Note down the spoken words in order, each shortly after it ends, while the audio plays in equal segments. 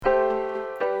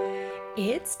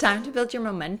It's time to build your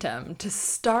momentum to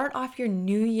start off your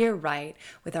new year right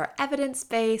with our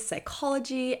evidence-based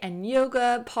psychology and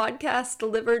yoga podcast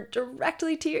delivered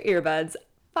directly to your earbuds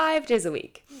 5 days a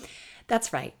week.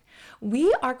 That's right.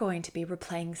 We are going to be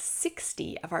replaying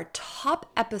 60 of our top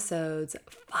episodes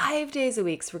 5 days a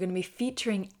week. So we're going to be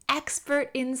featuring expert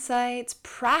insights,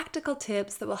 practical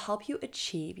tips that will help you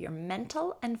achieve your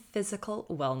mental and physical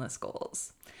wellness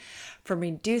goals. From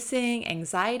reducing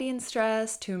anxiety and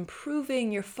stress to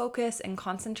improving your focus and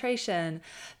concentration,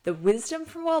 the Wisdom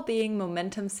for Wellbeing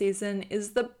Momentum Season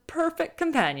is the perfect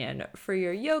companion for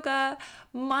your yoga,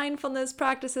 mindfulness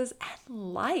practices,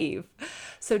 and life.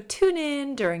 So tune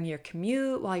in during your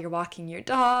commute, while you're walking your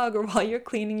dog, or while you're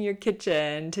cleaning your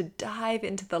kitchen to dive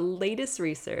into the latest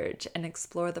research and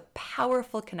explore the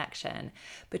powerful connection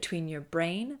between your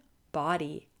brain,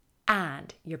 body,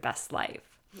 and your best life.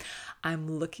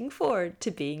 I'm looking forward to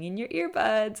being in your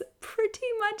earbuds pretty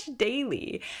much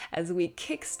daily as we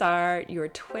kickstart your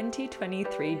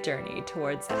 2023 journey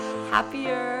towards a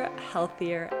happier,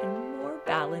 healthier, and more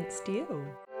balanced you.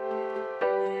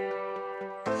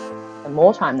 The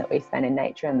more time that we spend in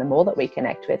nature and the more that we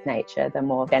connect with nature, the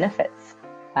more benefits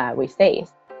we see.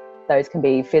 Those can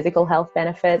be physical health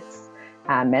benefits,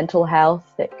 mental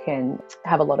health. It can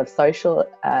have a lot of social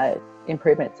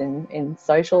improvements in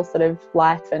social sort of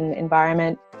life and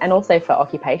environment, and also for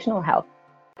occupational health.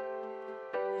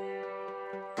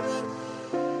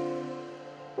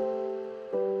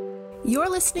 You're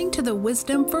listening to the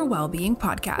Wisdom for Wellbeing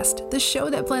podcast, the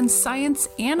show that blends science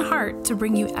and heart to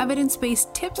bring you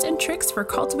evidence-based tips and tricks for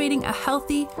cultivating a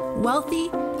healthy,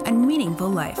 wealthy, and meaningful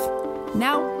life.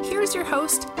 Now, here's your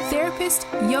host, therapist,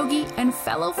 yogi, and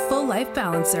fellow full life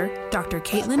balancer, Dr.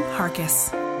 Caitlin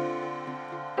Harkis.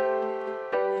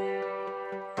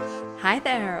 Hi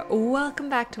there, welcome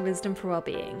back to Wisdom for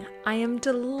Wellbeing. I am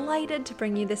delighted to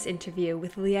bring you this interview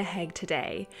with Leah Hague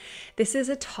today. This is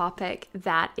a topic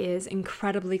that is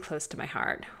incredibly close to my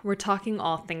heart. We're talking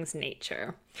all things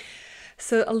nature.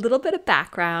 So a little bit of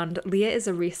background, Leah is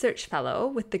a research fellow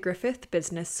with the Griffith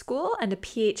Business School and a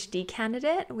PhD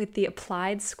candidate with the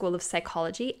Applied School of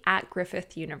Psychology at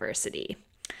Griffith University.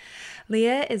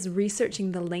 Leah is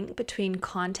researching the link between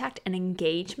contact and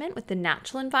engagement with the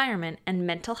natural environment and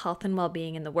mental health and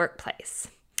well-being in the workplace.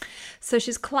 So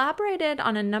she's collaborated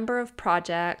on a number of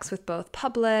projects with both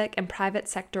public and private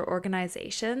sector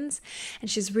organizations, and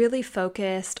she's really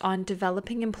focused on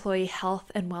developing employee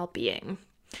health and well-being.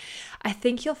 I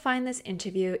think you'll find this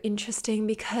interview interesting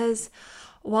because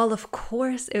while of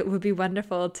course it would be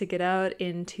wonderful to get out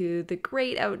into the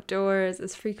great outdoors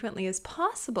as frequently as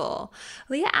possible,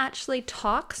 Leah actually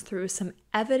talks through some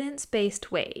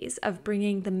evidence-based ways of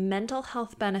bringing the mental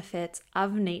health benefits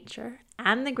of nature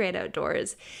and the great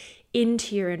outdoors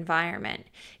into your environment.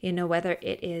 You know, whether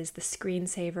it is the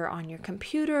screensaver on your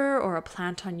computer or a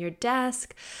plant on your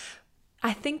desk.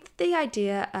 I think the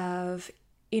idea of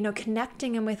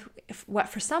connecting them with what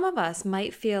for some of us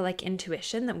might feel like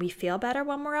intuition, that we feel better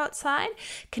when we're outside,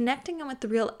 connecting them with the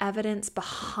real evidence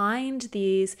behind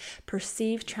these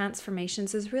perceived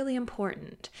transformations is really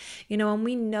important. And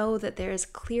we know that there is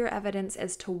clear evidence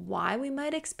as to why we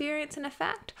might experience an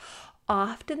effect.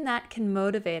 Often that can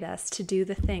motivate us to do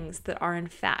the things that are in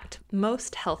fact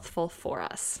most healthful for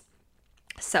us.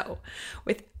 So,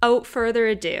 without further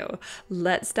ado,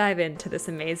 let's dive into this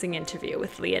amazing interview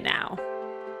with Leah now.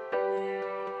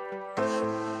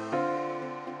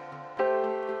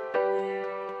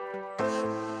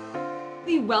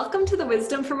 Welcome to the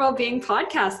Wisdom for Wellbeing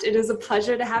podcast. It is a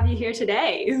pleasure to have you here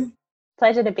today.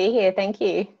 Pleasure to be here. Thank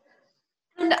you.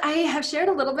 And I have shared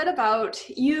a little bit about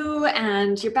you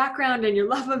and your background and your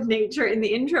love of nature in the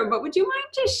intro, but would you mind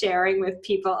just sharing with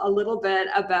people a little bit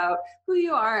about who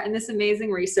you are and this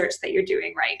amazing research that you're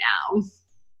doing right now?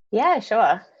 Yeah,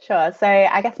 sure. So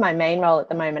I guess my main role at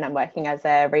the moment, I'm working as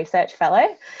a research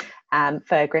fellow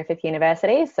for Griffith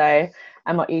University. So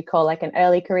I'm what you call like an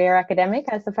early career academic,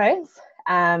 I suppose.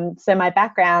 So my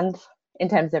background in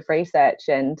terms of research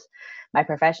and my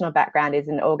professional background is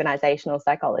in organizational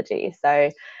psychology.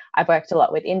 So I've worked a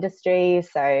lot with industry,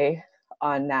 so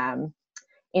on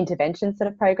intervention sort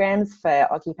of programs for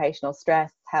occupational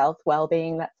stress, health,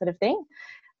 well-being, that sort of thing.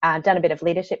 I've done a bit of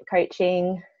leadership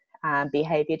coaching,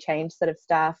 behavior change sort of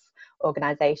stuff,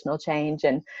 organizational change,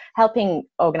 and helping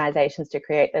organizations to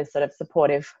create those sort of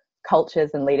supportive cultures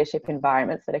and leadership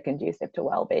environments that are conducive to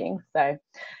well-being. So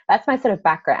that's my sort of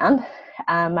background.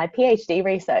 My PhD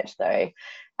research, though,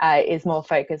 is more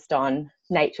focused on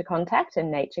nature contact and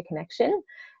nature connection,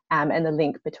 and the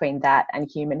link between that and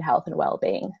human health and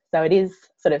well-being. So it is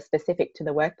sort of specific to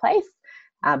the workplace,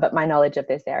 but my knowledge of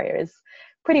this area is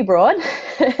pretty broad.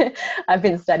 I've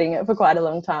been studying it for quite a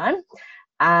long time.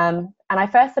 And I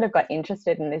first sort of got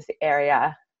interested in this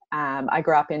area. I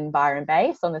grew up in Byron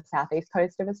Bay, on the southeast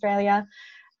coast of Australia,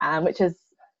 which is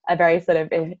a very sort of,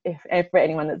 if for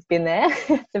anyone that's been there,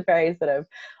 it's a very sort of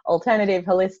alternative,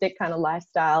 holistic kind of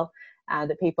lifestyle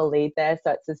that people lead there.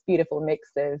 So it's this beautiful mix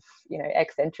of,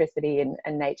 eccentricity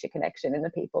and nature connection in the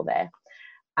people there.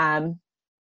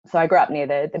 So I grew up near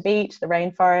the beach, the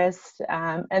rainforest,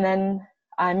 and then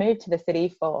I moved to the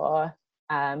city for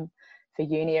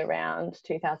uni around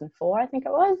 2004, I think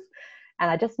it was. And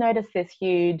I just noticed this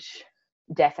huge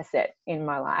deficit in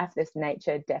my life, this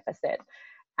nature deficit.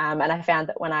 And I found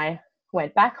that when I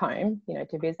went back home,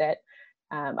 to visit,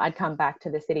 I'd come back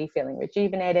to the city feeling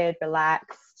rejuvenated,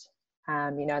 relaxed,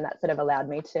 and that sort of allowed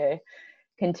me to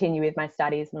continue with my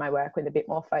studies and my work with a bit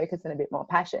more focus and a bit more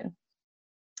passion.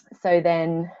 So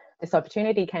then this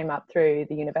opportunity came up through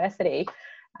the university.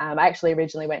 I actually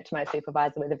originally went to my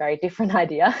supervisor with a very different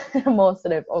idea, more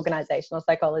sort of organisational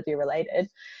psychology related.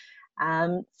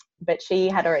 But she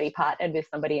had already partnered with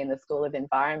somebody in the School of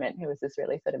Environment who was this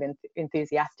really sort of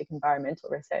enthusiastic environmental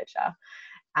researcher.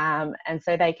 And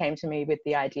so they came to me with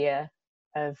the idea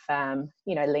of,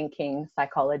 linking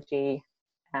psychology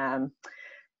and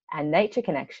nature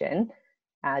connection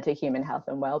to human health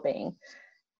and wellbeing.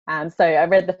 So I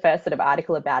read the first sort of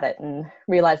article about it and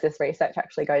realised this research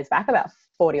actually goes back about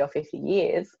 40 or 50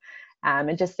 years.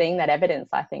 And just seeing that evidence,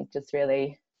 I think, just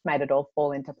really made it all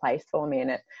fall into place for me.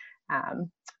 And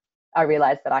I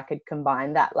realised that I could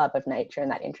combine that love of nature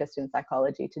and that interest in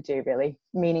psychology to do really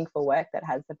meaningful work that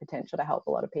has the potential to help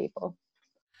a lot of people.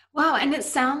 Wow. And it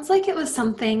sounds like it was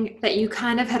something that you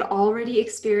kind of had already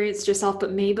experienced yourself,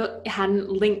 but maybe hadn't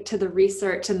linked to the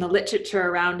research and the literature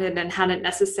around it and hadn't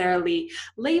necessarily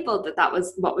labeled that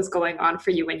was what was going on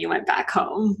for you when you went back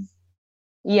home.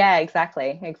 Yeah,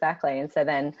 exactly. And so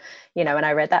then, when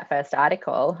I read that first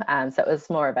article, so it was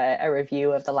more of a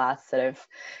review of the last sort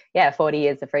of, 40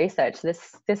 years of research.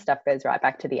 This stuff goes right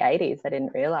back to the 80s. I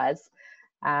didn't realize.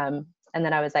 And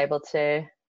then I was able to,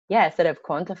 sort of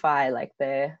quantify like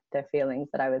the feelings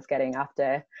that I was getting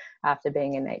after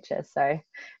being in nature. So it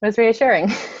was reassuring.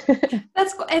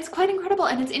 It's quite incredible.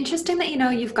 And it's interesting that,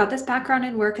 you've got this background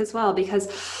in work as well,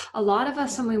 because a lot of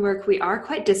us when we work, we are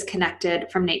quite disconnected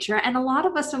from nature. And a lot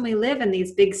of us when we live in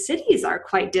these big cities are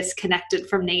quite disconnected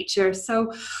from nature.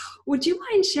 So would you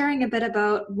mind sharing a bit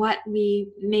about what we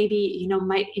maybe,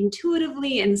 might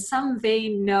intuitively in some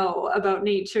vein know about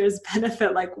nature's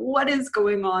benefit? Like what is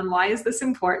going on? Why is this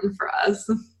important for us?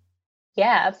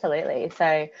 Yeah, absolutely.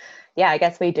 So, I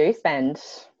guess we do spend,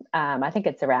 I think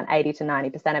it's around 80 to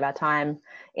 90% of our time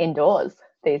indoors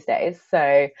these days.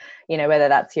 So, whether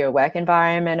that's your work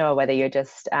environment or whether you're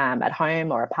just at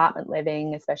home or apartment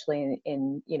living, especially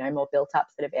in more built up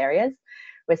sort of areas,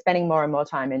 we're spending more and more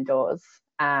time indoors.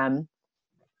 And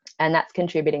that's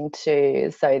contributing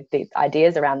to, so the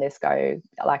ideas around this go,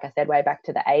 like I said, way back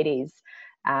to the 80s.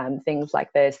 Things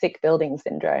like the sick building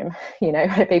syndrome,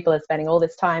 where people are spending all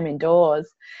this time indoors.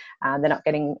 They're not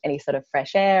getting any sort of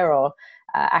fresh air or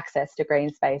access to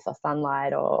green space or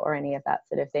sunlight or any of that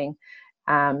sort of thing.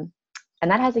 And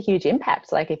that has a huge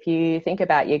impact. Like if you think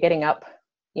about you're getting up,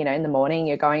 in the morning,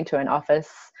 you're going to an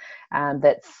office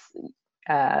that's,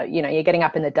 you're getting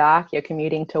up in the dark, you're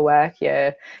commuting to work,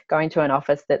 you're going to an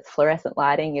office that's fluorescent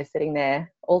lighting, you're sitting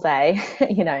there all day,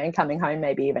 and coming home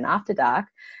maybe even after dark.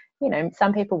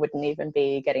 Some people wouldn't even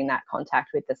be getting that contact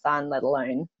with the sun, let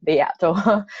alone the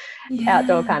outdoor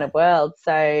kind of world.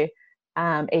 So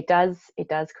it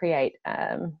does create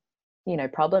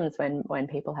problems when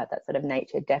people have that sort of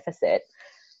nature deficit.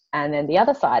 And then the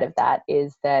other side of that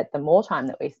is that the more time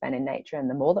that we spend in nature and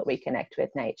the more that we connect with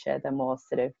nature, the more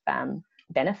sort of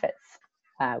benefits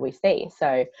we see.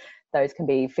 So those can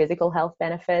be physical health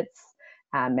benefits,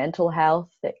 mental health,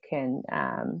 that can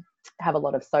have a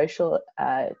lot of social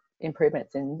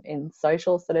improvements in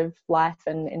social sort of life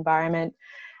and environment,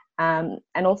 and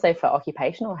also for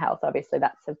occupational health. Obviously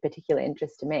that's of particular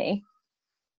interest to me.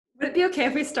 Would it be okay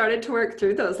if we started to work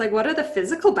through those? Like what are the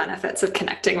physical benefits of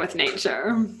connecting with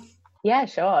nature? Yeah,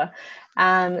 sure.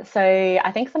 So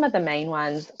I think some of the main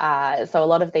ones are, so a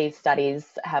lot of these studies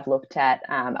have looked at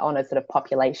on a sort of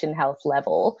population health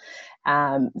level.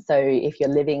 So if you're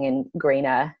living in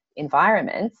greener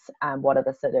environments, what are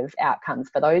the sort of outcomes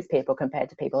for those people compared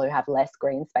to people who have less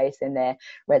green space in their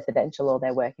residential or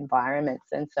their work environments?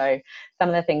 And so some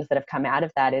of the things that have come out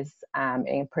of that is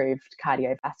improved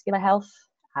cardiovascular health,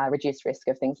 reduced risk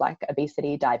of things like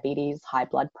obesity, diabetes, high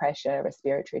blood pressure,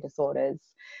 respiratory disorders.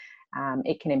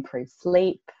 It can improve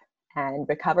sleep and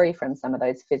recovery from some of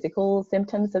those physical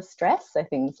symptoms of stress. So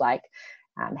things like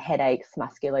headaches,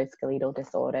 musculoskeletal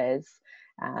disorders,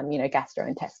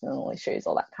 gastrointestinal issues,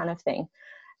 all that kind of thing.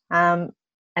 And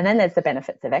then there's the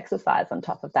benefits of exercise on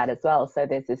top of that as well. So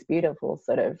there's this beautiful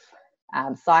sort of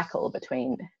cycle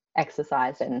between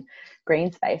exercise and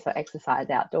green space, or exercise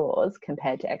outdoors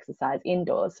compared to exercise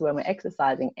indoors. So when we're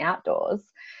exercising outdoors,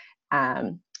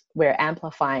 we're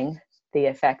amplifying the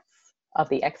effects of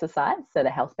the exercise, so the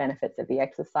health benefits of the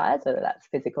exercise, whether that's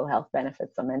physical health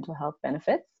benefits or mental health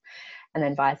benefits. And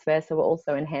then vice versa, we're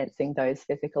also enhancing those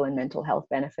physical and mental health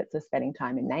benefits of spending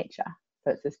time in nature.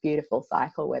 So it's this beautiful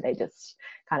cycle where they just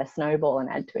kind of snowball and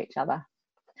add to each other.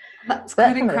 That's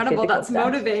quite incredible. That's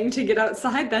motivating to get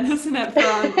outside then, isn't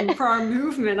it? For our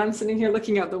movement. I'm sitting here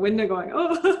looking out the window going,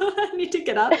 oh, I need to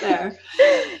get out there.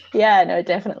 Yeah, no, it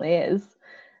definitely is.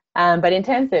 But in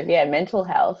terms of, mental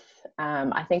health,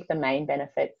 I think the main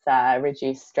benefits are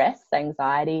reduced stress,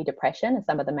 anxiety, depression are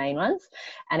some of the main ones.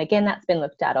 And again, that's been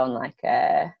looked at on like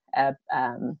a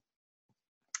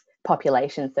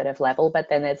population sort of level, but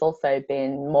then there's also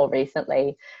been more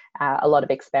recently a lot of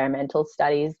experimental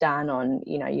studies done on,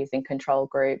 using control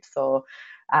groups or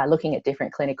looking at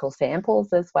different clinical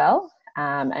samples as well,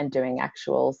 and doing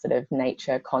actual sort of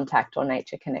nature contact or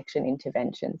nature connection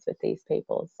interventions with these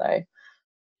people. So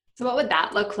what would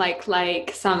that look like?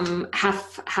 Like some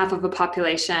half of a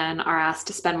population are asked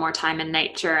to spend more time in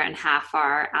nature and half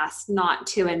are asked not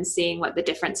to, and seeing what the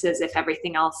difference is if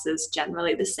everything else is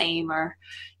generally the same or,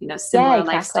 similar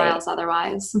lifestyles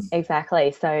otherwise.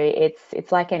 Exactly. So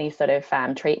it's like any sort of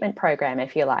treatment program,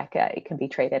 if you like. It can be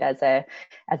treated as a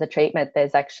treatment.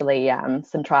 There's actually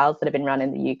some trials that have been run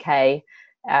in the UK.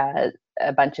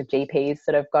 A bunch of GPs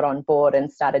sort of got on board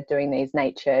and started doing these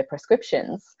nature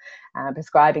prescriptions,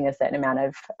 prescribing a certain amount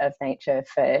of nature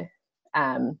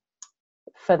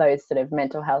for those sort of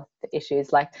mental health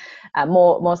issues, like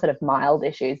more sort of mild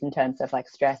issues in terms of like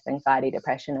stress, anxiety,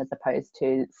 depression, as opposed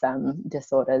to some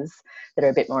disorders that are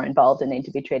a bit more involved and need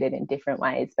to be treated in different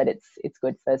ways. But it's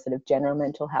good for sort of general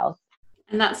mental health.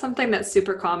 And that's something that's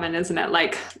super common, isn't it?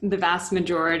 Like the vast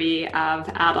majority of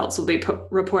adults will be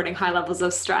reporting high levels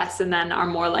of stress and then are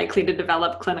more likely to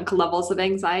develop clinical levels of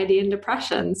anxiety and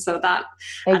depression. So that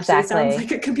actually sounds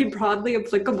like it could be broadly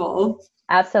applicable.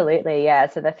 Absolutely, yeah.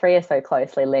 So the three are so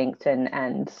closely linked,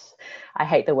 and I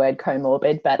hate the word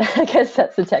comorbid, but I guess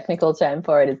that's the technical term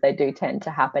for it, is they do tend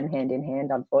to happen hand in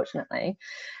hand, unfortunately.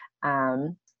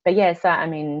 But yeah, so I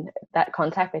mean, that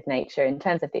contact with nature in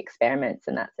terms of the experiments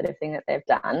and that sort of thing that they've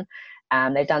done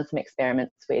some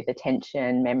experiments with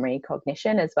attention, memory,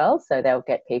 cognition as well. So they'll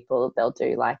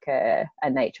do like a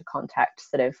nature contact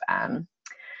sort of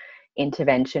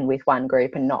intervention with one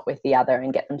group and not with the other,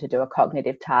 and get them to do a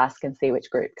cognitive task and see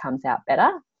which group comes out better.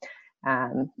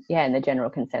 And the general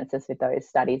consensus with those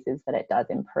studies is that it does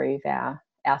improve our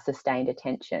sustained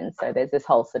attention. So there's this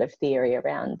whole sort of theory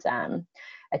around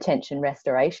attention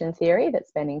restoration theory, that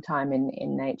spending time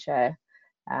in nature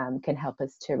can help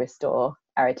us to restore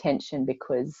our attention,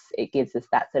 because it gives us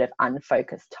that sort of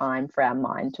unfocused time for our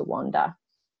mind to wander.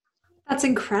 That's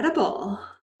incredible.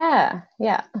 Yeah.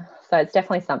 So it's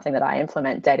definitely something that I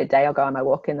implement day to day. I'll go on my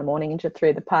walk in the morning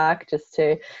through the park just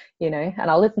to, and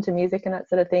I'll listen to music and that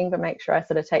sort of thing, but make sure I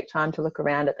sort of take time to look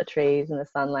around at the trees and the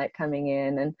sunlight coming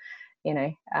in, and,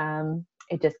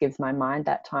 it just gives my mind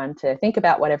that time to think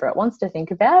about whatever it wants to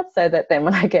think about, so that then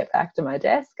when I get back to my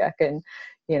desk, I can,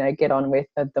 get on with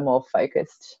the more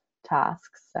focused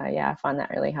tasks. So yeah, I find that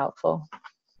really helpful.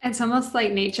 It's almost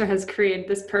like nature has created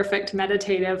this perfect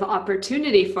meditative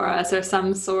opportunity for us, or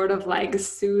some sort of like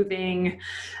soothing,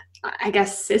 I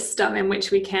guess, system in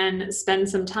which we can spend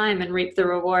some time and reap the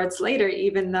rewards later,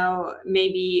 even though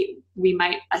maybe we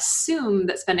might assume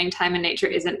that spending time in nature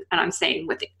isn't, and I'm saying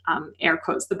with air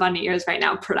quotes, the bunny ears right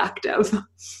now, productive.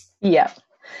 Yeah,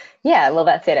 well,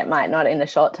 that's it. It might not in the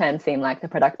short term seem like the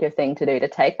productive thing to do, to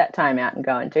take that time out and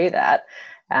go and do that.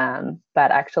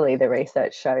 But actually the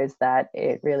research shows that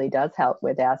it really does help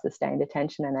with our sustained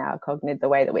attention and our the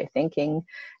way that we're thinking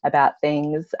about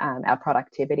things, our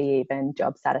productivity, even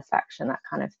job satisfaction, that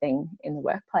kind of thing in the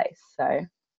workplace. So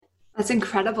that's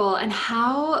incredible. And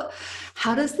how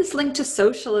does this link to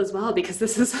social as well? Because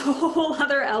this is a whole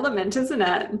other element, isn't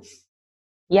it?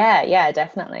 Yeah,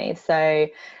 definitely. So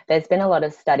there's been a lot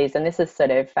of studies, and this is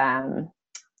sort of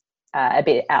a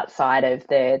bit outside of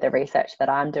the research that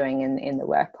I'm doing in the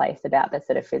workplace about the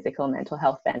sort of physical and mental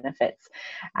health benefits.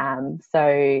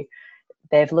 So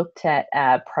they've looked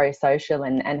at pro-social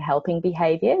and helping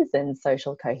behaviours and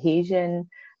social cohesion.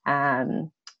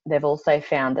 They've also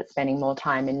found that spending more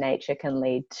time in nature can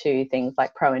lead to things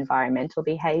like pro-environmental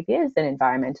behaviours and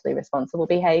environmentally responsible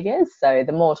behaviours. So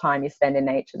the more time you spend in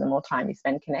nature, the more time you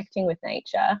spend connecting with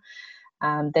nature,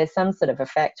 there's some sort of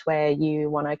effect where you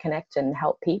want to connect and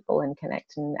help people and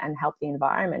connect and help the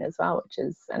environment as well, which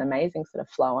is an amazing sort of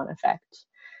flow-on effect.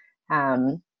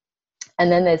 And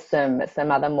then there's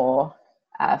some other more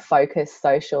focused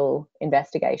social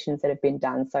investigations that have been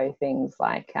done. So things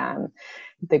like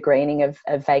the greening of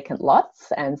vacant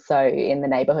lots. And so in the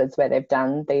neighbourhoods where they've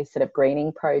done these sort of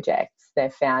greening projects,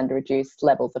 they've found reduced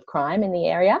levels of crime in the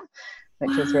area,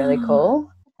 which is really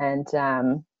cool. And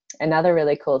another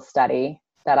really cool study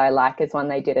that I like is one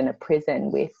they did in a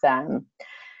prison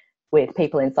with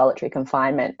people in solitary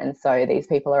confinement. And so these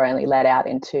people are only let out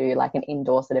into like an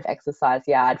indoor sort of exercise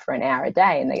yard for an hour a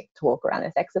day, and they get to walk around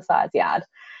this exercise yard.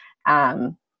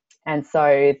 And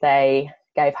so they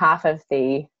gave half of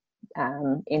the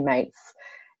inmates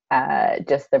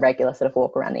just the regular sort of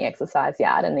walk around the exercise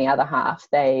yard, and the other half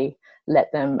they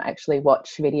let them actually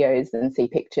watch videos and see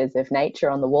pictures of nature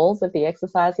on the walls of the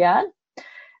exercise yard.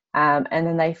 And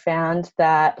then they found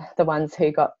that the ones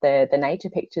who got the nature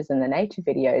pictures and the nature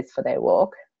videos for their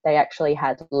walk, they actually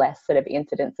had less sort of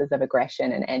incidences of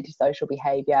aggression and antisocial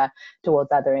behaviour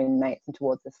towards other inmates and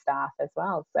towards the staff as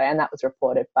well. So, and that was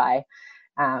reported by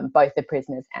both the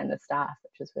prisoners and the staff,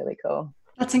 which was really cool.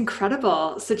 That's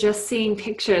incredible. So just seeing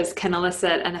pictures can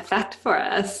elicit an effect for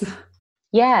us.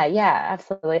 Yeah,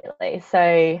 absolutely.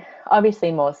 So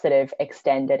obviously more sort of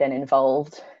extended and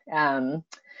involved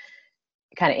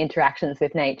kind of interactions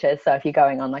with nature. So if you're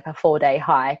going on like a 4-day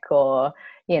hike, or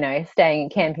staying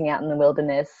and camping out in the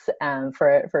wilderness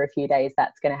for a few days,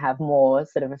 that's going to have more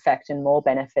sort of effect and more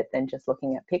benefit than just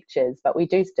looking at pictures. But we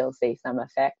do still see some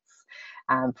effects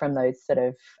from those sort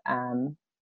of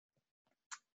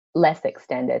less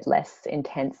extended, less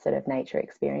intense sort of nature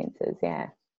experiences. Yeah.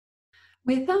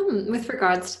 With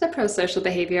regards to the pro-social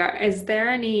behavior, is there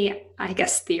any, I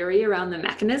guess, theory around the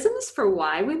mechanisms for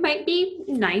why we might be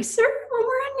nicer when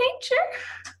we're in nature?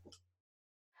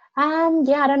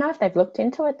 Yeah, I don't know if they've looked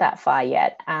into it that far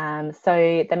yet.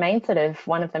 So the main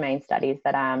one of the main studies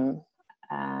that I'm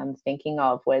thinking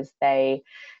of was they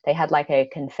had like a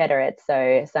confederate,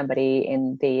 so somebody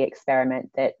in the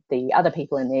experiment that the other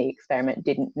people in the experiment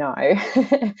didn't know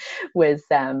was,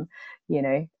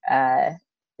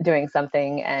 doing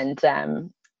something, and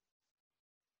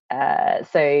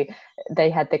so they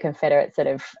had the confederate sort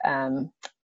of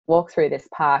walk through this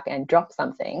park and drop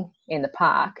something in the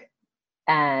park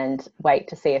and wait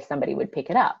to see if somebody would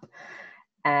pick it up.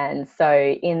 And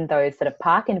so in those sort of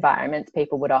park environments,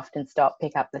 people would often stop,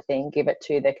 pick up the thing, give it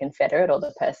to the confederate or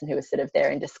the person who was sort of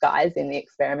there in disguise in the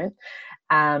experiment.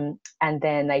 And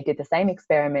then they did the same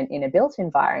experiment in a built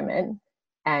environment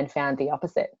and found the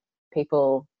opposite.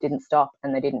 People didn't stop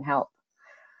and they didn't help.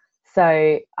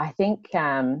 So I think,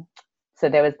 so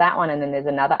there was that one, and then there's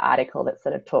another article that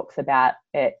sort of talks about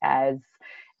it as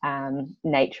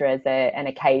nature as an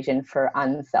occasion for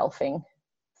unselfing.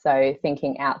 So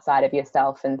thinking outside of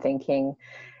yourself and thinking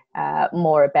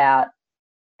more about,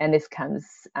 and this comes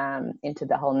into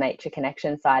the whole nature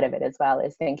connection side of it as well,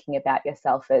 is thinking about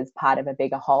yourself as part of a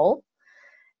bigger whole.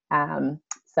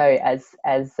 So as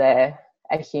a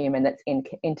human that's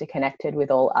interconnected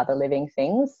with all other living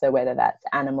things, so whether that's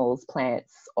animals,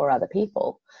 plants, or other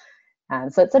people.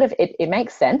 So it sort of, it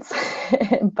makes sense,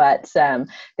 but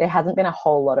there hasn't been a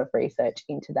whole lot of research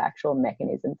into the actual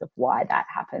mechanisms of why that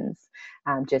happens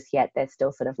just yet. They're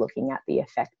still sort of looking at the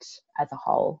effect as a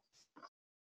whole.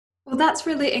 Well, that's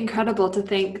really incredible to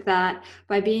think that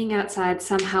by being outside,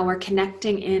 somehow we're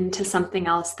connecting into something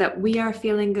else, that we are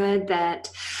feeling good,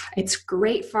 that it's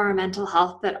great for our mental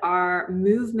health, that our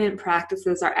movement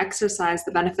practices, our exercise,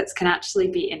 the benefits can actually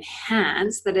be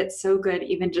enhanced, that it's so good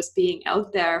even just being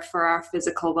out there for our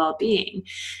physical well-being.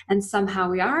 And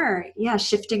somehow we are,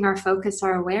 shifting our focus,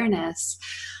 our awareness.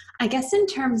 I guess in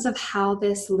terms of how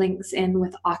this links in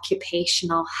with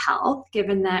occupational health,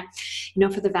 given that,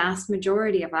 for the vast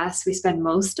majority of us, we spend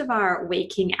most of our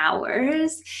waking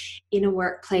hours in a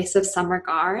workplace of some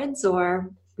regards, or,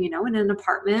 in an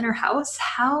apartment or house,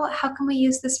 how can we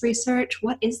use this research?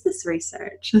 What is this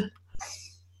research?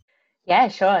 Yeah,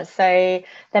 sure. So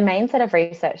the main sort of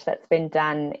research that's been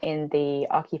done in the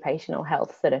occupational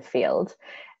health sort of field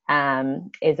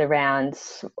is around,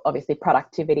 obviously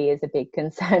productivity is a big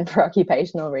concern for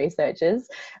occupational researchers.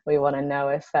 We want to know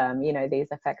if, these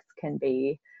effects can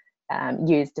be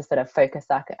used to sort of focus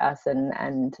us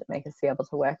and make us be able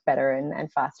to work better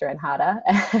and faster and harder.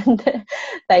 And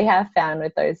they have found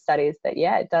with those studies that,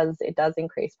 it does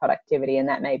increase productivity, and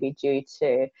that may be due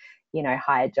to,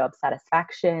 higher job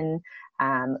satisfaction,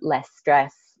 less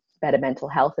stress, better mental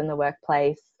health in the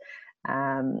workplace,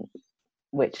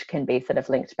 which can be sort of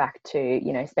linked back to,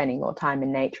 spending more time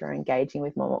in nature or engaging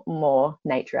with more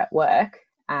nature at work.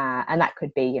 And that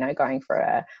could be, going for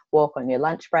a walk on your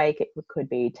lunch break. It could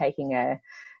be taking a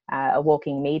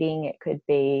walking meeting. It could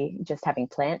be just having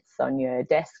plants on your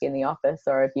desk in the office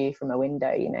or a view from a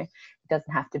window. It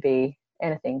doesn't have to be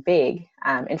anything big.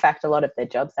 In fact, a lot of the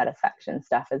job satisfaction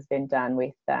stuff has been done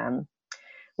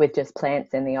with just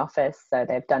plants in the office. So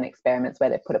they've done experiments where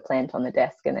they've put a plant on the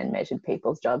desk and then measured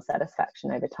people's job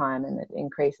satisfaction over time, and it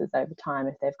increases over time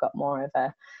if they've got more of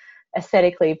a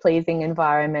aesthetically pleasing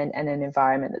environment and an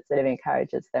environment that sort of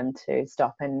encourages them to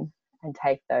stop and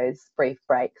take those brief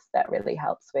breaks. That really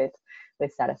helps with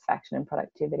satisfaction and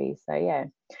productivity. So yeah,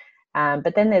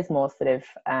 but then there's more sort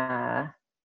of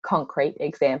concrete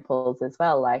examples as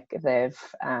well, like they've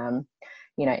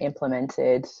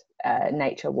implemented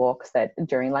nature walks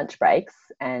during lunch breaks,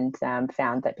 and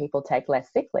found that people take less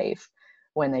sick leave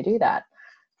when they do that,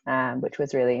 which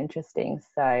was really interesting.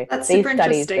 So that's these super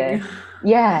studies interesting.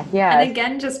 yeah. And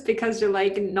again, just because you're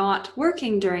like not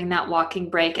working during that walking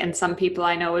break, and some people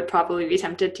I know would probably be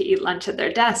tempted to eat lunch at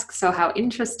their desk. So how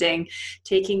interesting,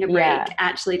 taking a break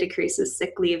actually decreases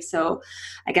sick leave. So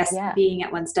I guess being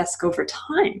at one's desk over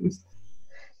time.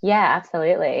 Yeah,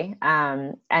 absolutely.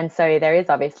 And so there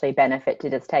is obviously benefit to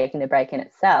just taking the break in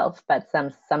itself, but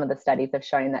some of the studies have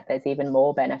shown that there's even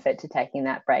more benefit to taking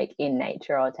that break in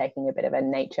nature, or taking a bit of a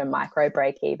nature micro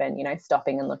break even,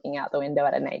 stopping and looking out the window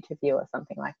at a nature view or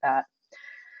something like that.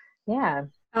 Yeah.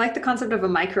 I like the concept of a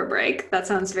micro break. That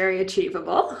sounds very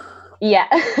achievable. Yeah.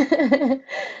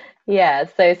 Yeah,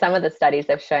 so some of the studies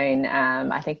have shown,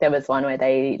 I think there was one where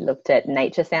they looked at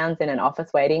nature sounds in an office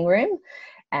waiting room,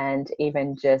 and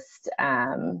even just,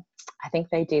 I think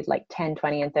they did like 10,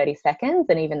 20 and 30 seconds,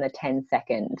 and even the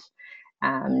 10-second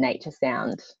nature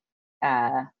sound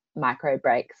micro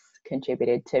breaks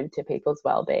contributed to people's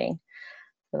well-being.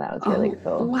 So that was really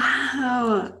cool.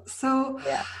 Wow. So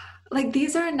yeah. Like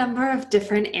these are a number of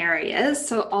different areas.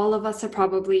 So all of us are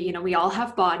probably, we all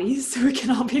have bodies. So we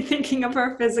can all be thinking of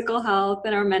our physical health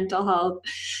and our mental health,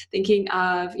 thinking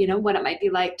of, what it might be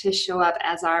like to show up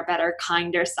as our better,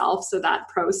 kinder self. So that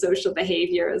pro-social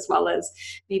behavior, as well as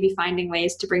maybe finding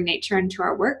ways to bring nature into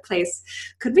our workplace.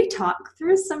 Could we talk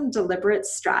through some deliberate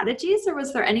strategies, or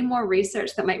was there any more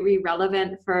research that might be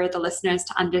relevant for the listeners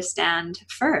to understand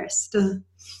first?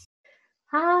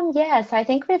 So I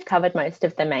think we've covered most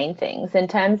of the main things. In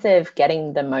terms of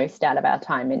getting the most out of our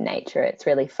time in nature, it's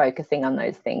really focusing on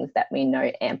those things that we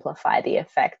know amplify the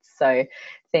effects. So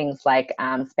things like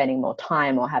spending more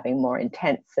time or having more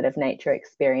intense sort of nature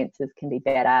experiences can be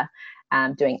better.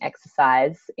 Doing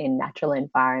exercise in natural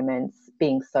environments,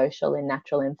 being social in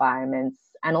natural environments,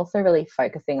 and also really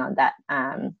focusing on that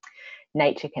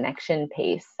nature connection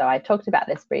piece. So I talked about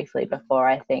this briefly before,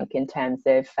 I think, in terms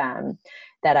of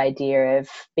that idea of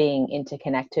being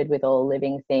interconnected with all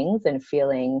living things and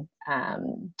feeling,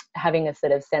 having a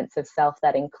sort of sense of self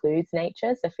that includes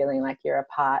nature. So feeling like you're a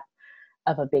part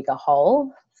of a bigger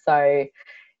whole. So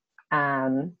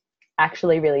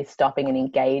actually really stopping and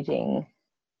engaging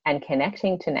and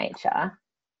connecting to nature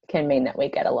can mean that we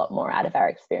get a lot more out of our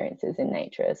experiences in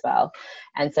nature as well.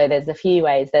 And so there's a few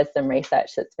ways. There's some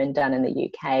research that's been done in the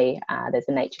UK. There's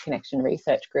a Nature Connection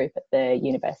research group at the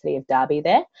University of Derby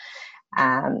there.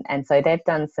 And so they've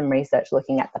done some research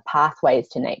looking at the pathways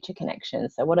to nature connection.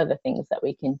 So what are the things that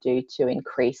we can do to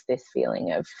increase this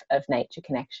feeling of nature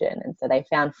connection? And so they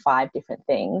found 5 different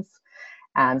things.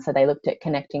 So they looked at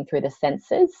connecting through the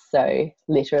senses, so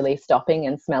literally stopping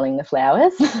and smelling the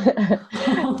flowers.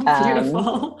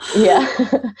 Beautiful.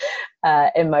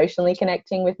 Emotionally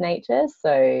connecting with nature.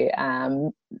 So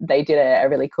they did a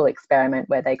really cool experiment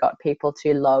where they got people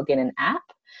to log in an app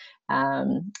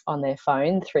on their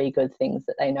phone, 3 good things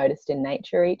that they noticed in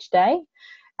nature each day,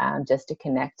 just to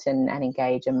connect and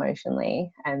engage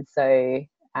emotionally. And so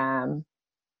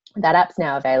that app's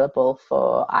now available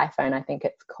for iPhone. I think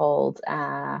it's called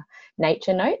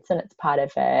Nature Notes, and it's part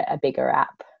of a bigger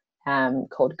app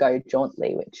called Go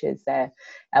Jauntly, which is a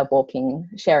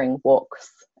sharing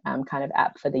walks kind of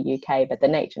app for the UK. But the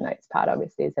Nature Notes part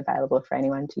obviously is available for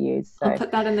anyone to use. So I'll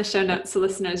put that in the show notes, so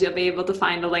listeners, you'll be able to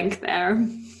find a link there.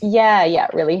 Yeah,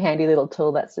 really handy little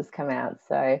tool that's just come out.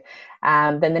 So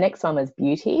then the next one was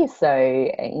beauty. So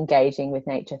engaging with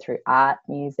nature through art,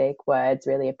 music, words,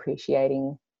 really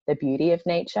appreciating the beauty of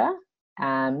nature,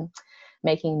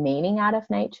 making meaning out of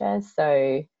nature.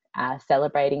 So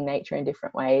celebrating nature in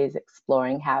different ways,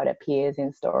 exploring how it appears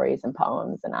in stories and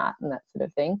poems and art and that sort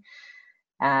of thing.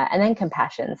 And then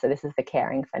compassion. So this is the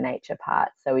caring for nature part.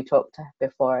 So we talked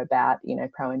before about,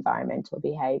 pro-environmental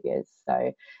behaviours.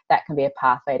 So that can be a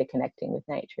pathway to connecting with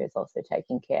nature, is also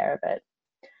taking care of it.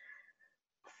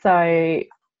 So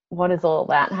what does all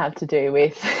that have to do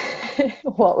with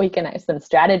what we can, some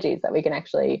strategies that we can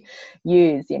actually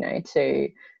use, you know, to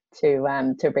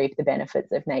reap the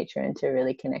benefits of nature and to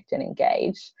really connect and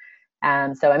engage.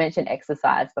 So I mentioned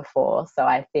exercise before. So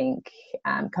I think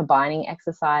combining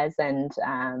exercise and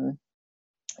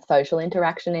social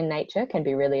interaction in nature can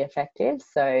be really effective.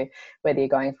 So whether you're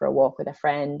going for a walk with a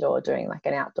friend or doing like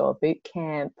an outdoor boot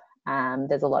camp,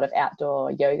 there's a lot of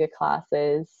outdoor yoga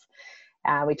classes.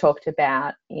 We talked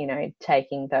about, you know,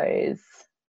 taking those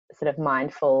sort of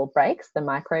mindful breaks, the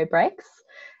micro breaks.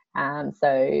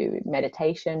 So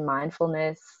meditation,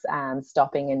 mindfulness,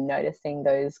 stopping and noticing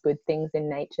those good things in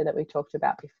nature that we talked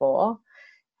about before.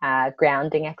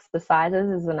 Grounding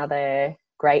exercises is another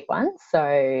great one.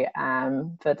 So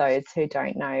for those who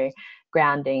don't know,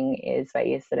 grounding is where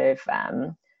you sort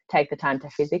of take the time to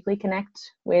physically connect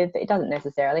with, it doesn't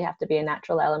necessarily have to be a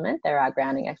natural element. There are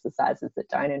grounding exercises that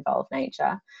don't involve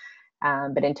nature.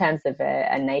 But in terms of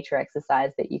a nature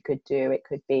exercise that you could do, it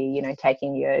could be, you know,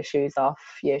 taking your shoes off,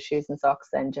 your shoes and socks,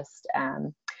 and just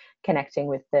connecting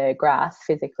with the grass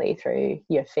physically through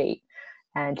your feet,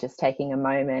 and just taking a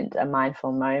moment, a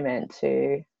mindful moment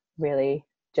to really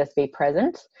just be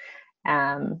present.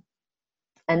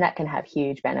 And that can have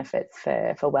huge benefits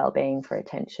for well-being, for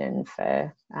attention,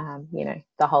 for, you know,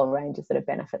 the whole range of sort of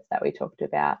benefits that we talked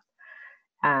about.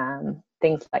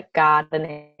 Things like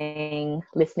gardening,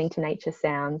 listening to nature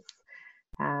sounds,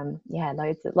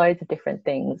 loads of different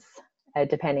things,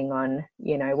 depending on,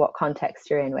 you know, what context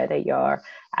you're in, whether you're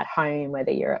at home,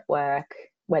 whether you're at work,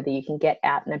 whether you can get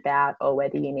out and about, or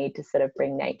whether you need to sort of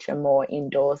bring nature more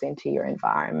indoors into your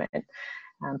environment.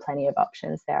 Plenty of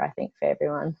options there, I think, for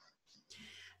everyone.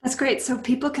 That's great. So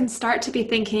people can start to be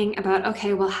thinking about,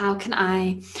 okay, well, how can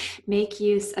I make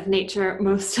use of nature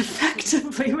most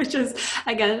effectively? Which is,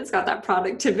 again, it's got that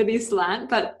productivity slant,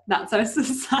 but that's our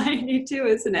society too,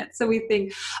 isn't it? So we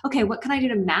think, okay, what can I do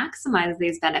to maximize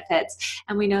these benefits?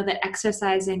 And we know that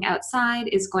exercising outside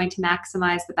is going to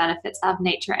maximize the benefits of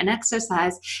nature and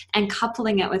exercise, and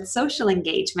coupling it with social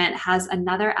engagement has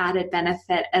another added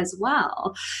benefit as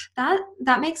well.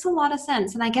 That makes a lot of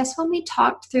sense. And I guess when we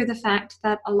talked through the fact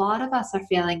that a lot of us are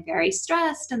feeling very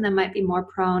stressed and then might be more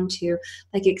prone to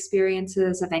like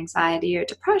experiences of anxiety or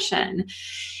depression,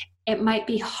 it might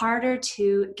be harder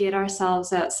to get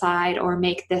ourselves outside or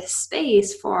make this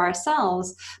space for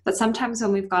ourselves. But sometimes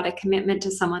when we've got a commitment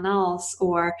to someone else,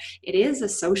 or it is a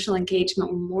social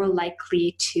engagement, we're more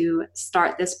likely to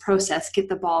start this process, get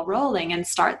the ball rolling, and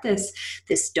start this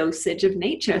dosage of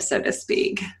nature, so to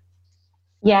speak.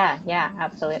 Yeah,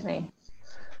 absolutely.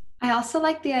 I also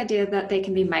like the idea that they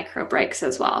can be micro breaks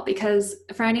as well, because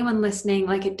for anyone listening,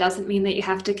 like, it doesn't mean that you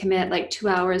have to commit like 2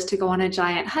 hours to go on a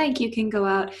giant hike. You can go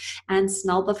out and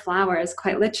smell the flowers,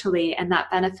 quite literally, and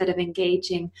that benefit of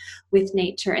engaging with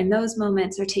nature in those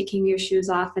moments, or taking your shoes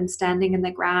off and standing in the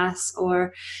grass,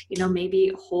 or, you know,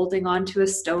 maybe holding onto a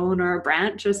stone or a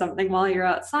branch or something while you're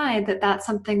outside, that's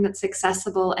something that's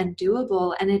accessible and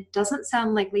doable. And it doesn't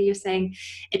sound like, Lee, you're saying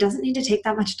it doesn't need to take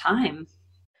that much time.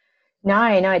 No,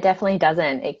 it definitely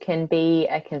doesn't. It can be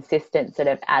a consistent sort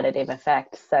of additive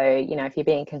effect. So, you know, if you're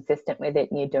being consistent with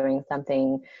it and you're doing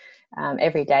something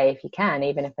every day, if you can,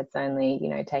 even if it's only, you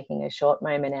know, taking a short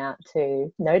moment out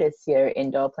to notice your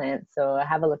indoor plants, or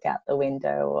have a look out the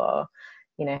window, or,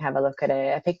 you know, have a look at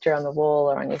a picture on the wall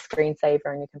or on your screensaver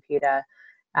on your computer,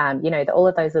 you know, all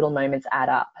of those little moments add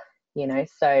up. You know,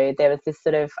 so there was this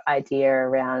sort of idea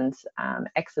around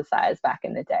exercise back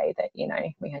in the day that, you know,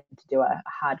 we had to do a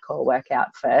hardcore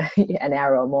workout for an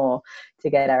hour or more to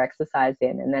get our exercise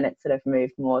in. And then it sort of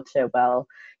moved more to, well,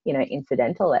 you know,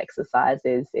 incidental exercise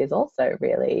is also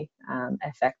really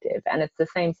effective. And it's the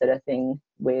same sort of thing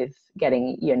with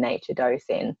getting your nature dose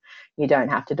in. You don't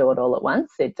have to do it all at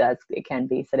once. It can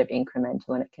be sort of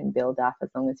incremental, and it can build up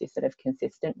as long as you're sort of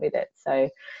consistent with it. So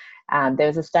there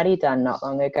was a study done not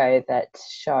long ago that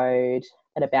showed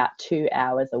that about 2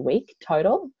 hours a week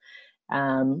total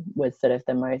was sort of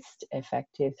the most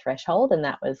effective threshold. And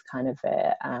that was kind of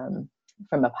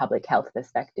from a public health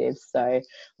perspective. So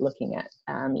looking at,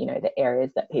 you know, the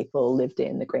areas that people lived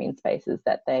in, the green spaces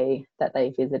that they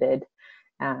visited,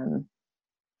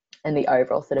 and the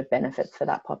overall sort of benefits for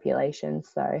that population.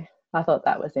 So I thought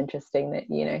that was interesting that,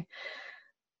 you know,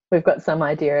 we've got some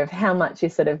idea of how much you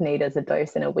sort of need as a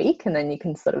dose in a week, and then you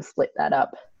can sort of split that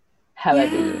up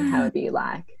however you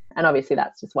like. And obviously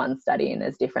that's just one study, and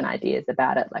there's different ideas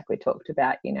about it. Like we talked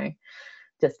about, you know,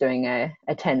 just doing a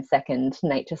 10-second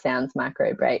nature sounds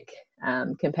micro break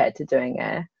compared to doing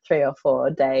a 3 or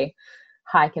 4 day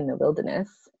hike in the wilderness.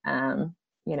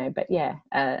 You know, but yeah,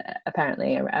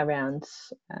 apparently around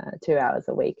 2 hours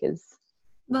a week is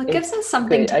Well, it is gives us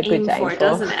something to good aim to aim for, for.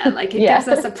 doesn't it? Like it Yeah. gives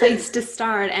us a place to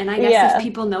start. And I guess if Yeah.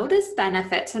 people notice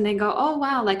benefits and they go, oh,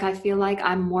 wow, like I feel like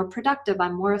I'm more productive,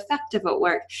 I'm more effective at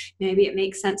work. Maybe it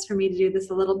makes sense for me to do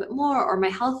this a little bit more, or my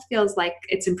health feels like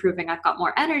it's improving. I've got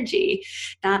more energy.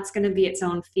 That's going to be its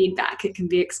own feedback. It can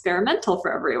be experimental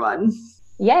for everyone.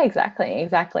 Yeah, exactly.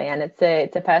 And it's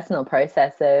a personal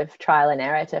process of trial and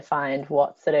error to find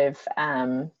what sort of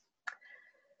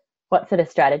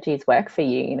strategies work for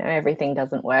you. You know, everything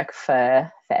doesn't work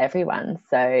for everyone.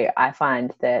 So I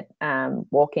find that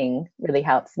walking really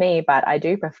helps me, but I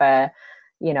do prefer,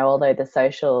 you know, although the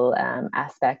social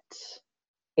aspect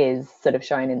is sort of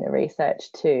shown in the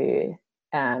research to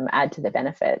add to the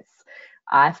benefits,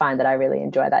 I find that I really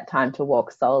enjoy that time to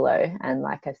walk solo, and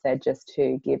like I said, just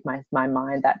to give my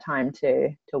mind that time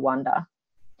to wander.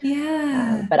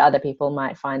 Yeah. But other people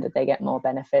might find that they get more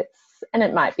benefits, and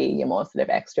it might be your more sort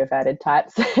of extroverted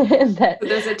types that So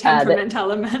there's a that temperament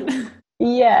element.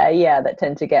 yeah, that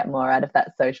tend to get more out of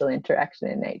that social interaction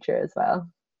in nature as well.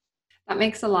 That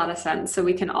makes a lot of sense. So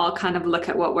we can all kind of look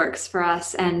at what works for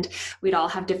us, and we'd all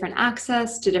have different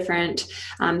access to different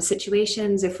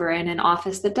situations. If we're in an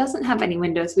office that doesn't have any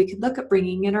windows, we could look at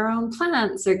bringing in our own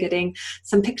plants or getting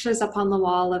some pictures up on the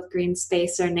wall of green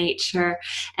space or nature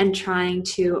and trying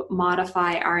to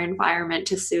modify our environment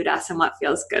to suit us and what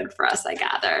feels good for us, I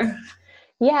gather.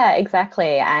 Yeah,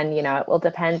 exactly. And, you know, it will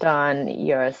depend on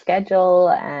your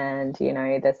schedule and, you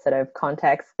know, the sort of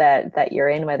context that you're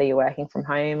in, whether you're working from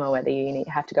home or whether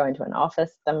have to go into an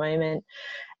office at the moment.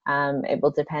 It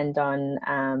will depend on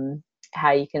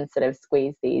how you can sort of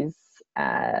squeeze these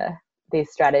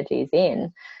strategies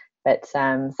in. But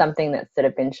something that's sort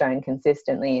of been shown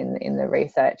consistently in the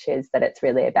research is that it's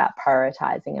really about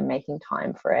prioritizing and making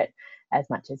time for it as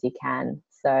much as you can.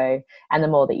 So, and the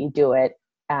more that you do it,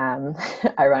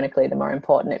 ironically, the more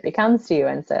important it becomes to you.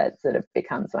 And so it sort of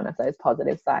becomes one of those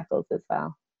positive cycles as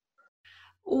well.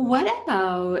 What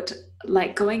about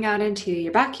like going out into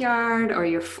your backyard or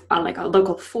your like a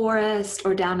local forest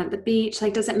or down at the beach?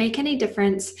 Like, does it make any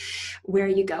difference where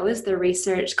you go? Is the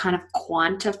research kind of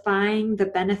quantifying the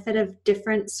benefit of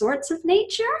different sorts of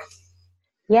nature?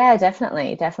 Yeah,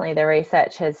 definitely. The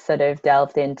research has sort of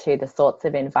delved into the sorts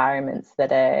of environments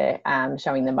that are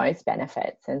showing the most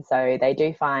benefits. And so they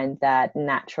do find that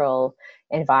natural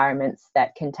environments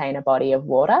that contain a body of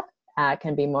water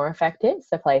can be more effective.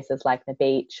 So places like the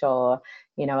beach or,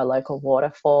 you know, a local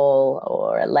waterfall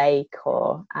or a lake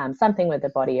or something with a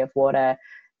body of water,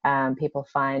 people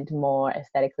find more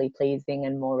aesthetically pleasing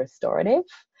and more restorative.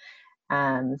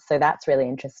 So that's really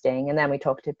interesting. And then we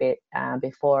talked a bit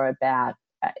before about,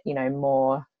 you know,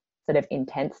 more sort of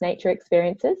intense nature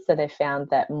experiences. So they found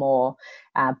that more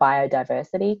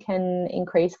biodiversity can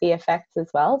increase the effects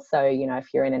as well. So, you know, if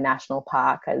you're in a national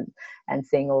park and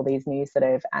seeing all these new sort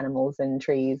of animals and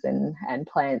trees and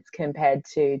plants compared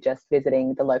to just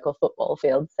visiting the local football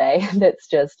field, say, that's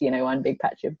just, you know, one big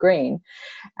patch of green.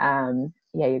 Yeah,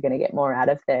 you're going to get more out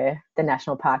of the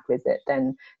national park visit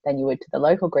than you would to the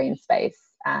local green space.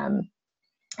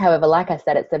 However, like I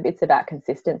said, it's about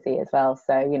consistency as well.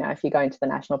 So, you know, if you're going to the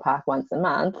national park once a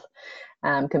month,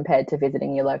 compared to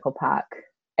visiting your local park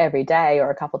every day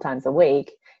or a couple times a week,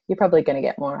 you're probably going to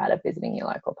get more out of visiting your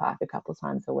local park a couple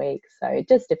times a week. So it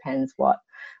just depends what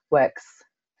works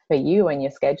for you and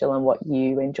your schedule and what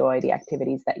you enjoy, the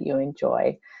activities that you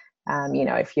enjoy. You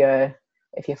know, if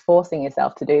you're forcing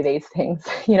yourself to do these things,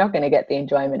 you're not going to get the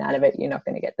enjoyment out of it. You're not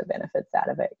going to get the benefits out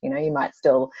of it. You know, you might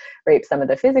still reap some of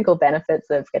the physical benefits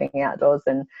of getting outdoors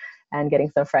and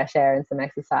getting some fresh air and some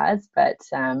exercise, but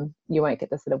you won't get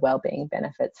the sort of well-being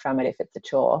benefits from it if it's a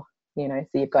chore, you know,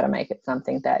 so you've got to make it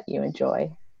something that you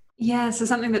enjoy. Yeah, so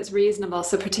something that's reasonable.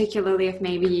 So particularly if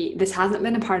maybe this hasn't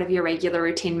been a part of your regular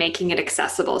routine, making it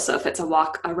accessible. So if it's a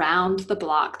walk around the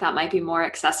block, that might be more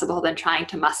accessible than trying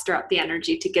to muster up the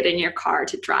energy to get in your car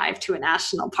to drive to a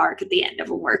national park at the end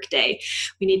of a work day.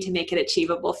 We need to make it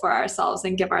achievable for ourselves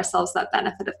and give ourselves that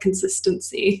benefit of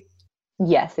consistency.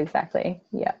 Yes, exactly.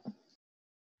 Yeah.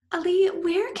 Ali,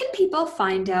 where can people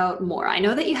find out more? I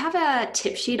know that you have a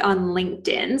tip sheet on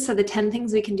LinkedIn, so the 10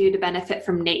 things we can do to benefit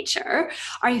from nature.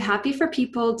 Are you happy for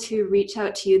people to reach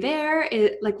out to you there?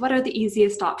 Like, what are the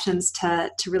easiest options to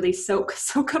really soak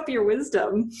up your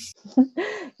wisdom?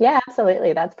 Yeah,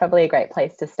 absolutely. That's probably a great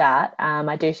place to start.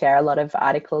 I do share a lot of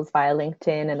articles via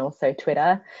LinkedIn and also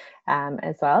Twitter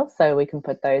as well. So we can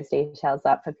put those details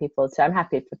up for people to, I'm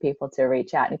happy for people to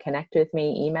reach out and connect with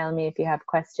me, email me if you have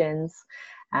questions.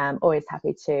 Always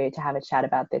happy to have a chat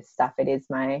about this stuff. It is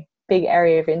my big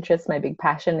area of interest, my big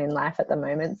passion in life at the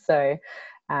moment. So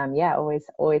yeah,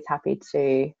 always happy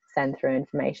to send through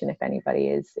information if anybody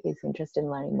is interested in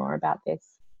learning more about this.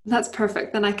 That's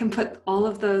perfect. Then I can put all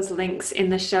of those links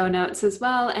in the show notes as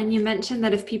well. And you mentioned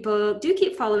that if people do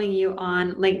keep following you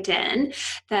on LinkedIn,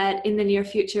 that in the near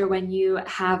future, when you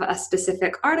have a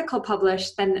specific article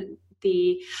published, then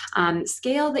the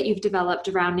scale that you've developed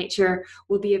around nature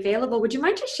will be available. Would you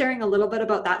mind just sharing a little bit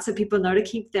about that so people know to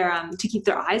keep their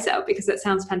eyes out, because it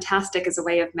sounds fantastic as a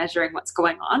way of measuring what's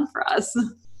going on for us.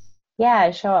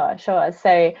 Yeah, sure, sure.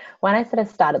 So when I sort of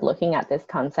started looking at this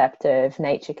concept of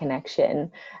nature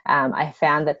connection, I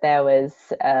found that there was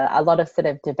a lot of sort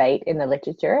of debate in the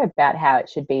literature about how it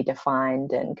should be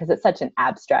defined, and because it's such an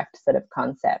abstract sort of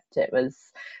concept, there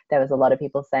was a lot of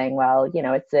people saying, well,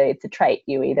 it's a trait.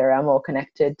 You either are more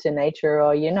connected to nature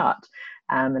or you're not.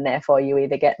 And therefore you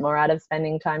either get more out of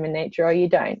spending time in nature or you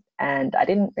don't. And I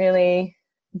didn't really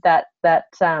that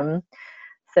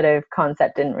sort of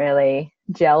concept didn't really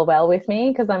gel well with me,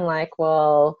 because I'm like,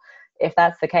 well, if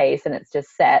that's the case and it's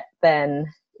just set, then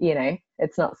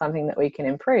it's not something that we can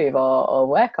improve or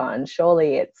work on.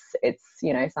 Surely it's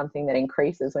something that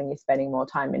increases when you're spending more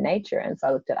time in nature. And so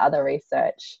I looked at other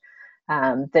research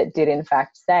that did in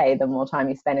fact say the more time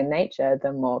you spend in nature,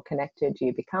 the more connected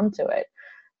you become to it.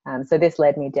 So this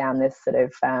led me down this sort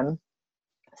of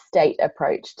state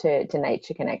approach to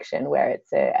nature connection, where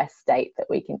it's a state that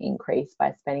we can increase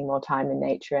by spending more time in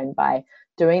nature and by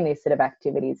doing these sort of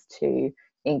activities to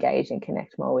engage and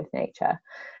connect more with nature.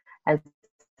 And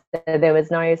so there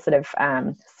was no sort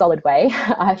of solid way,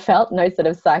 I felt, no sort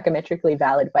of psychometrically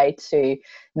valid way to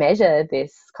measure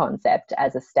this concept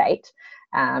as a state,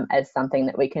 as something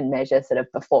that we can measure sort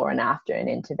of before and after an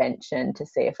intervention to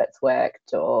see if it's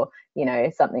worked, or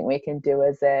something we can do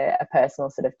as a personal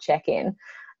sort of check-in.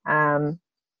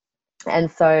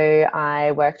 And so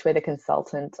I worked with a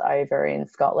consultant over in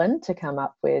Scotland to come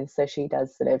up with, so she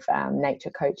does sort of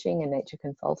nature coaching and nature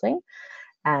consulting.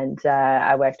 And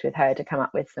I worked with her to come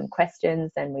up with some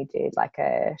questions, and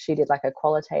she did like a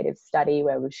qualitative study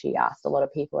where she asked a lot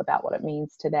of people about what it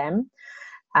means to them,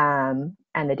 and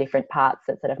the different parts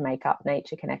that sort of make up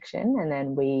nature connection. And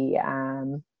then we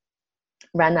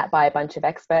ran that by a bunch of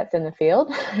experts in the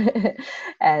field,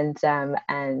 and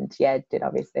did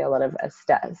obviously a lot of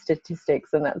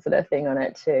statistics and that sort of thing on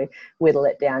it to whittle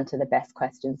it down to the best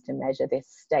questions to measure this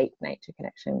state nature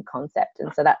connection concept.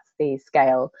 And so that's the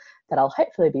scale that I'll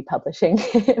hopefully be publishing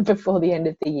before the end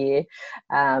of the year,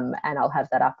 and I'll have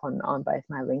that up on both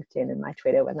my LinkedIn and my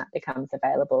Twitter when that becomes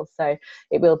available. So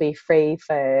it will be free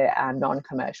for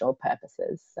non-commercial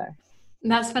purposes. So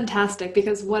that's fantastic,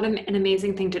 because what an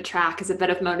amazing thing to track is a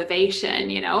bit of motivation,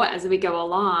 as we go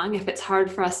along. If it's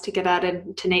hard for us to get out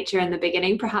into nature in the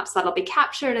beginning, perhaps that'll be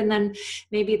captured. And then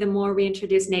maybe the more we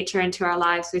introduce nature into our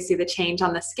lives, we see the change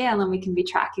on the scale, and we can be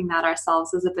tracking that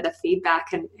ourselves as a bit of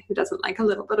feedback. And who doesn't like a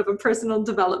little bit of a personal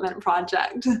development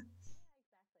project? Exactly.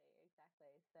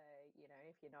 So,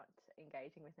 if you're not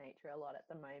engaging with nature a lot at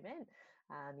the moment,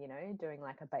 doing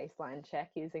like a baseline check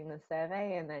using the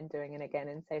survey and then doing it again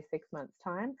in say 6 months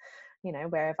time,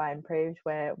 where have I improved,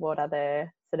 what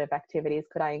other sort of activities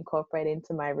could I incorporate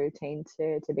into my routine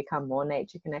to become more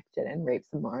nature connected and reap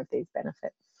some more of these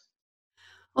benefits.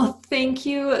 Well, thank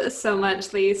you so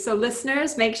much, Lee. So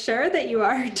listeners, make sure that you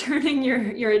are turning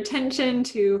your attention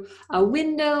to a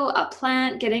window, a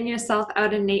plant, getting yourself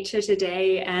out in nature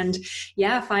today, and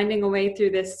finding a way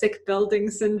through this sick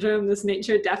building syndrome, this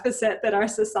nature deficit that our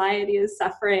society is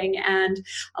suffering, and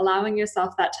allowing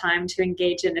yourself that time to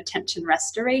engage in attention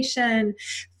restoration,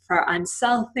 for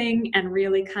unselfing, and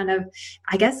really kind of,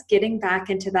 getting back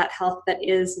into that health that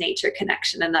is nature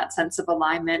connection and that sense of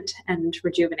alignment and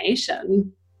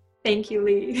rejuvenation. Thank you,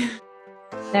 Lee.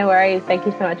 No worries. Thank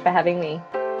you so much for having me.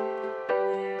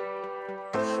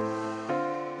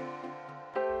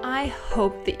 I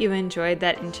hope that you enjoyed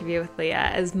that interview with Leah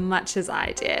as much as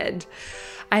I did.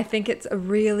 I think it's a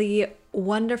really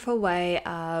wonderful way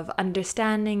of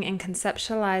understanding and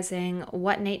conceptualizing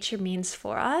what nature means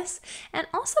for us, and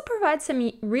also provide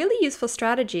some really useful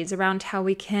strategies around how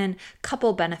we can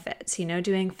couple benefits,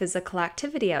 doing physical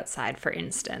activity outside, for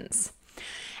instance.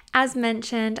 As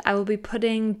mentioned, I will be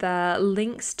putting the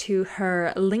links to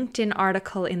her LinkedIn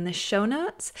article in the show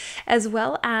notes, as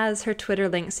well as her Twitter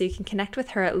link, so you can connect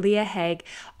with her at Leah Hague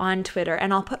on Twitter,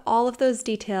 and I'll put all of those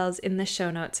details in the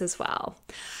show notes as well.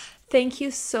 Thank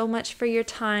you so much for your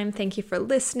time. Thank you for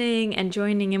listening and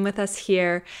joining in with us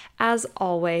here. As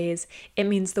always, it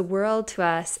means the world to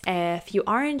us if you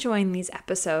are enjoying these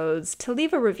episodes to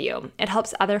leave a review. It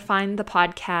helps others find the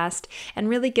podcast and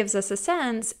really gives us a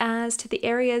sense as to the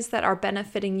areas that are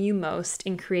benefiting you most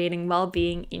in creating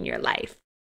well-being in your life.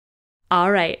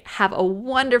 All right, have a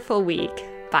wonderful week.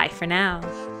 Bye for now.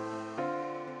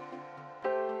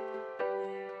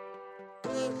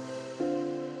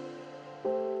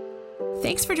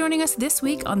 Thanks for joining us this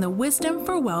week on the Wisdom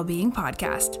for Wellbeing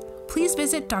podcast. Please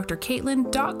visit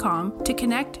drcaitlin.com to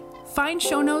connect, find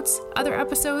show notes, other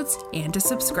episodes, and to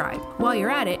subscribe. While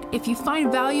you're at it, if you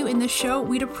find value in this show,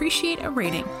 we'd appreciate a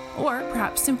rating, or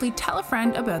perhaps simply tell a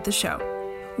friend about the show.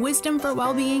 Wisdom for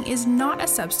Wellbeing is not a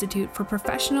substitute for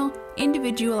professional,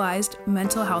 individualized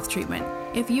mental health treatment.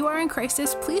 If you are in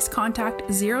crisis, please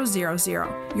contact 000,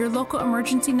 your local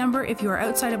emergency number if you are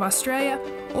outside of Australia,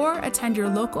 or attend your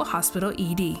local hospital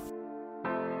ED.